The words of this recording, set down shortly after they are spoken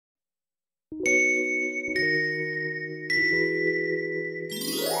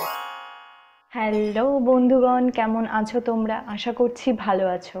Hello বন্ধুগণ, কেমন আছো তোমরা? আশা করছি ভালো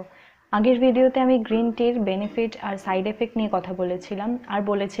আছো। আগের ভিডিওতে আমি গ্রিন টির বেনিফিট আর সাইড এফেক্ট নিয়ে কথা বলেছিলাম, আর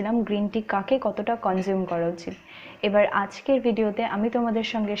বলেছিলাম গ্রিন টি কাকে কতটা কনজিউম করা উচিত। এবার আজকের ভিডিওতে আমি তোমাদের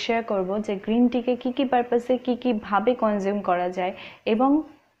সঙ্গে শেয়ার করব যে গ্রিন টিকে কী কী পারপাসে কী কীভাবে কনজিউম করা যায়, এবং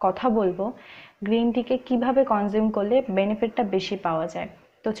কথা বলবো গ্রিন টিকে কীভাবে কনজিউম করলে বেনিফিটটা বেশি পাওয়া যায়।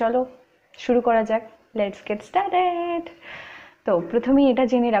 তো চলো শুরু করা যাক। Let's get started. তো প্রথমেই এটা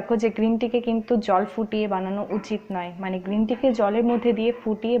জেনে রাখো যে গ্রিন টিকে কিন্তু জল ফুটিয়ে বানানো উচিত নয়, মানে গ্রিন টিকে জলের মধ্যে দিয়ে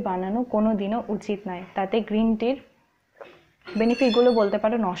ফুটিয়ে বানানো কোনো দিনও উচিত নয়। তাতে গ্রিন টির বেনিফিটগুলো বলতে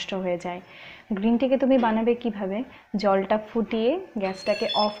পারো নষ্ট হয়ে যায়। গ্রিন টিকে তুমি বানাবে কিভাবে? জলটা ফুটিয়ে গ্যাসটাকে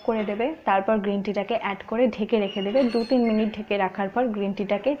অফ করে দেবে, তারপর গ্রিন টিটাকে অ্যাড করে ঢেকে রেখে দেবে। 2-3 মিনিট ঢেকে রাখার পর গ্রিন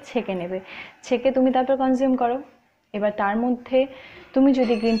টিটাকে ছেঁকে নেবে, ছেঁকে তুমি তারপর কনজিউম করো। এবার তার মধ্যে তুমি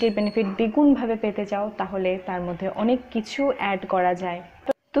যদি গ্রিন টির বেনিফিট দ্বিগুণভাবে পেতে চাও তাহলে তার মধ্যে অনেক কিছু অ্যাড করা যায়।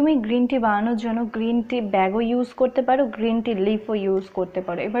 তুমি গ্রিন টি বানানোর জন্য গ্রিন টি ব্যাগও ইউজ করতে পারো, গ্রিন টি লিফও ইউজ করতে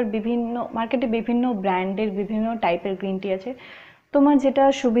পারো। এবার বিভিন্ন মার্কেটে বিভিন্ন ব্র্যান্ডের বিভিন্ন টাইপের গ্রিন টি আছে, তোমার যেটা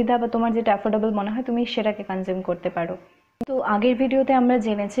সুবিধা বা তোমার যেটা অ্যাফোর্ডেবল মনে হয় তুমি সেটাকে কনজিউম করতে পারো। তো আগের ভিডিওতে আমরা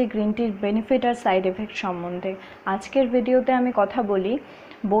জেনেছি গ্রিন টির বেনিফিট আর সাইড এফেক্ট সম্বন্ধে। আজকের ভিডিওতে আমি কথা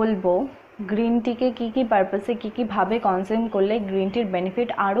বলবো গ্রিন টিকে কী কী পারপাসে কী কীভাবে কনজিউম করলে গ্রিন টির বেনিফিট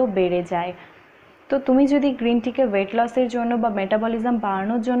আরও বেড়ে যায়। তো তুমি যদি গ্রিন টিকে ওয়েট লসের জন্য বা মেটাবলিজম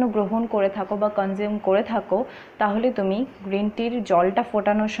বাড়ানোর জন্য গ্রহণ করে থাকো বা কনজিউম করে থাকো, তাহলে তুমি গ্রিন টির জলটা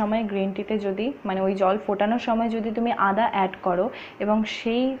ফোটানোর সময় গ্রিন টিতে যদি ওই জল ফোটানোর সময় যদি তুমি আদা অ্যাড করো এবং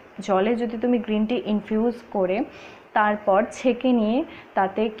সেই জলে যদি তুমি গ্রিন টি ইনফিউজ করে তারপর ছেঁকে নিয়ে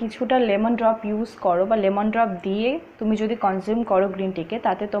তাতে কিছুটা লেমন ড্রপ ইউজ করো বা লেমন ড্রপ দিয়ে তুমি যদি কনজিউম করো গ্রিন টিকে,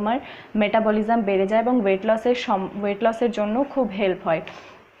 তাতে তোমার মেটাবলিজম বেড়ে যায় এবং ওয়েট লসের জন্য খুব হেল্প হয়।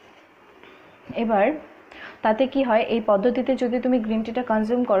 এবার তাতে কি হয়, এই পদ্ধতিতে যদি তুমি গ্রিন টিটা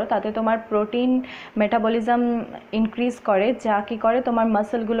কনজিউম করো তাতে তোমার প্রোটিন মেটাবলিজম ইনক্রিজ করে, যা কি করে তোমার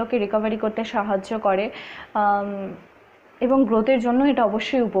মাসলগুলোকে রিকভারি করতে সাহায্য করে, এবং গ্রোথের জন্য এটা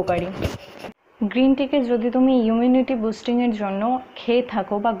অবশ্যই উপকারী। গ্রিন টিকে যদি তুমি ইমিউনিটি বুস্টিংয়ের জন্য খেয়ে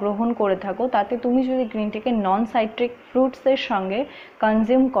থাকো বা গ্রহণ করে থাকো, তাতে তুমি যদি গ্রিন টিকে নন সাইট্রিক ফ্রুটসের সঙ্গে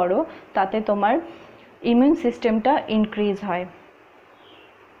কনজিউম করো তাতে তোমার ইমিউন সিস্টেমটা ইনক্রিজ হয়।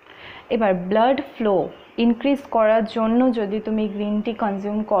 এবার ব্লাড ফ্লো ইনক্রিজ করার জন্য যদি তুমি গ্রিন টি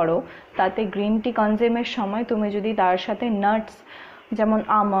কনজিউম করো, তাতে গ্রিন টি কনজিউমের সময় তুমি যদি তার সাথে নাটস যেমন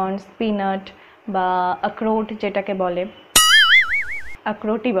আমন্ডস, পিনাট বা আখরোট, যেটাকে বলে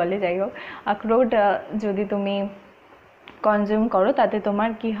আখরোটই বলে, যাই হোক, আখরোট যদি তুমি কনজিউম করো তাতে তোমার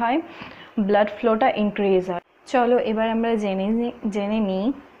কি হয়, ব্লাড ফ্লোটা ইনক্রিজ হয়। চলো এবার আমরা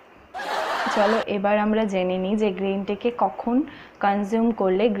জেনে নিই যে গ্রিন টিকে কখন কনজিউম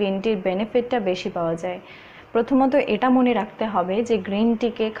করলে গ্রিন টির বেনিফিটটা বেশি পাওয়া যায়। প্রথমত এটা মনে রাখতে হবে যে গ্রিন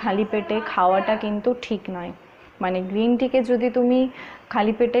টিকে খালি পেটে খাওয়াটা কিন্তু ঠিক নয়। মানে গ্রিন টিকে যদি তুমি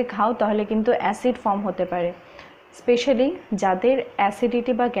খালি পেটে খাও তাহলে কিন্তু অ্যাসিড ফর্ম হতে পারে। স্পেশালি যাদের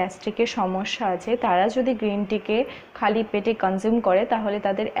অ্যাসিডিটি বা গ্যাস্ট্রিকের সমস্যা আছে তারা যদি গ্রিন টিকে খালি পেটে কনজিউম করে তাহলে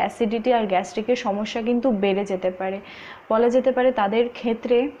তাদের অ্যাসিডিটি আর গ্যাস্ট্রিকের সমস্যা কিন্তু বেড়ে যেতে পারে। বলা যেতে পারে তাদের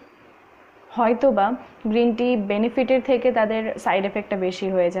ক্ষেত্রে হয়তো বা গ্রিন টি বেনিফিটের থেকে তাদের সাইড এফেক্টটা বেশি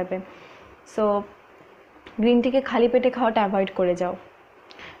হয়ে যাবে। সো গ্রিন টিকে খালি পেটে খাওয়াটা অ্যাভয়েড করে যাও।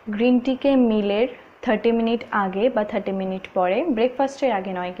 গ্রিন টিকে মিলের 30 মিনিট আগে বা 30 মিনিট পরে, ব্রেকফাস্টের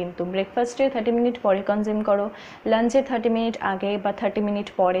আগে নয় কিন্তু, ব্রেকফাস্টের 30 মিনিট পরে কনজিউম করো, লাঞ্চের 30 মিনিট আগে বা 30 মিনিট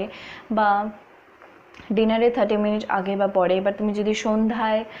পরে, বা ডিনারে 30 মিনিট আগে বা পরে। এবার তুমি যদি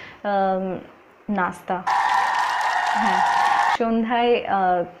সন্ধ্যায় নাস্তা, হ্যাঁ, সন্ধ্যায়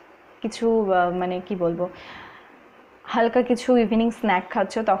কিছু কি বলবো, হালকা কিছু ইভিনিং স্ন্যাক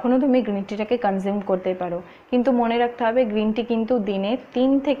খাচ্ছ, তখনও তুমি গ্রিন টিটাকে কনজিউম করতে পারো। কিন্তু মনে রাখতে হবে গ্রিন টি কিন্তু দিনে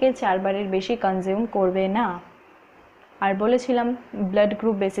 3 থেকে 4 বারের বেশি কনজিউম করবে না। আর বলেছিলাম ব্লাড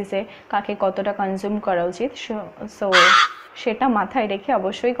গ্রুপ বেসিসে কাকে কতটা কনজিউম করা উচিত, সো সেটা মাথায় রেখে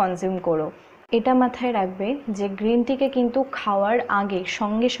অবশ্যই কনজিউম করো। এটা মাথায় রাখবে যে গ্রিন টিকে কিন্তু খাওয়ার আগে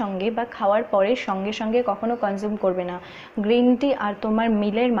সঙ্গে সঙ্গে বা খাওয়ার পরে সঙ্গে সঙ্গে কখনো কনজিউম করবে না। গ্রিন টি আর তোমার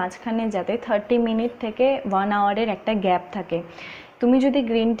মিলের মাঝখানে যাতে 30 মিনিট থেকে 1 আওয়ারের একটা গ্যাপ থাকে। তুমি যদি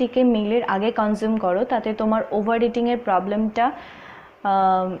গ্রিন টিকে মিলের আগে কনজিউম করো তাতে তোমার ওভার ইটিংয়ের প্রবলেমটা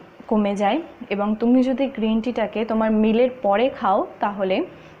কমে যায়, এবং তুমি যদি গ্রিন টিটাকে তোমার মিলের পরে খাও তাহলে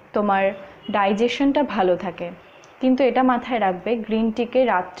তোমার ডাইজেশনটা ভালো থাকে। কিন্তু এটা মাথায় রাখবে গ্রিন টিকে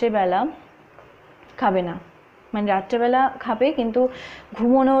রাত্রেবেলা খাবে না, রাত্রেবেলা খাবে কিন্তু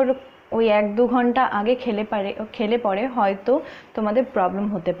ঘুমানোর ওই 1-2 ঘন্টা আগে খেলে পরে হয়তো তোমাদের প্রবলেম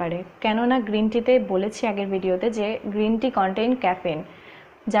হতে পারে। কেননা গ্রিন টিতে বলেছি আগের ভিডিওতে যে গ্রিন টি কন্টেইন ক্যাফেন,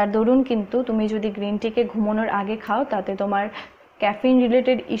 যার দরুন কিন্তু তুমি যদি গ্রিন টিকে ঘুমানোর আগে খাও তাতে তোমার ক্যাফিন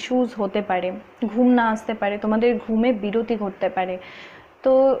রিলেটেড ইস্যুস হতে পারে, ঘুম না আসতে পারে, তোমাদের ঘুমে বিরতি ঘটতে পারে।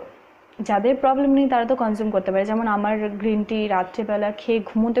 তো যাদের প্রবলেম নেই তারা তো কনজিউম করতে পারে। যেমন আমার গ্রিন টি রাত্রেবেলা খেয়ে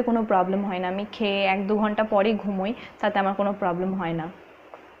ঘুমোতে কোনো প্রবলেম হয় না, আমি খেয়ে 1-2 ঘন্টা পরেই ঘুমোই, তাতে আমার কোনো প্রবলেম হয় না।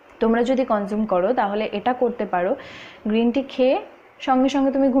 তোমরা যদি কনজিউম করো তাহলে এটা করতে পারো, গ্রিন টি খেয়ে সঙ্গে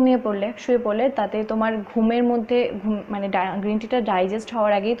সঙ্গে তুমি শুয়ে পড়লে, তাতে তোমার ঘুমের মধ্যে মানে গ্রিন টিটা ডাইজেস্ট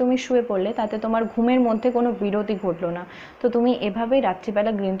হওয়ার আগেই তুমি শুয়ে পড়লে, তাতে তোমার ঘুমের মধ্যে কোনো বিরতি ঘটলো না। তো তুমি এভাবেই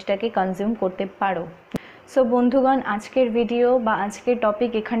রাত্রিবেলা গ্রিন টিটাকে কনজিউম করতে পারো। সো বন্ধুগণ, আজকের ভিডিও বা আজকের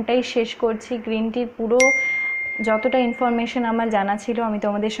টপিক এখানটাই শেষ করছি। গ্রিন টির পুরো যতটা ইনফরমেশন আমার জানা ছিল আমি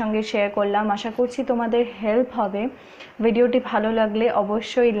তোমাদের সঙ্গে শেয়ার করলাম। আশা করছি তোমাদের হেল্প হবে। ভিডিওটি ভালো লাগলে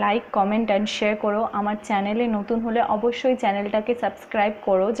অবশ্যই লাইক, কমেন্ট অ্যান্ড শেয়ার করো। আমার চ্যানেলে নতুন হলে অবশ্যই চ্যানেলটাকে সাবস্ক্রাইব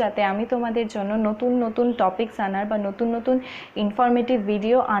করো, যাতে আমি তোমাদের জন্য নতুন নতুন টপিকস আনার বা নতুন নতুন ইনফরমেটিভ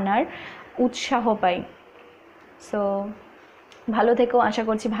ভিডিও আনার উৎসাহ পাই। সো ভালো থেকো, আশা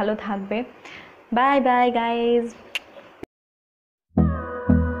করছি ভালো থাকবে। Bye bye guys.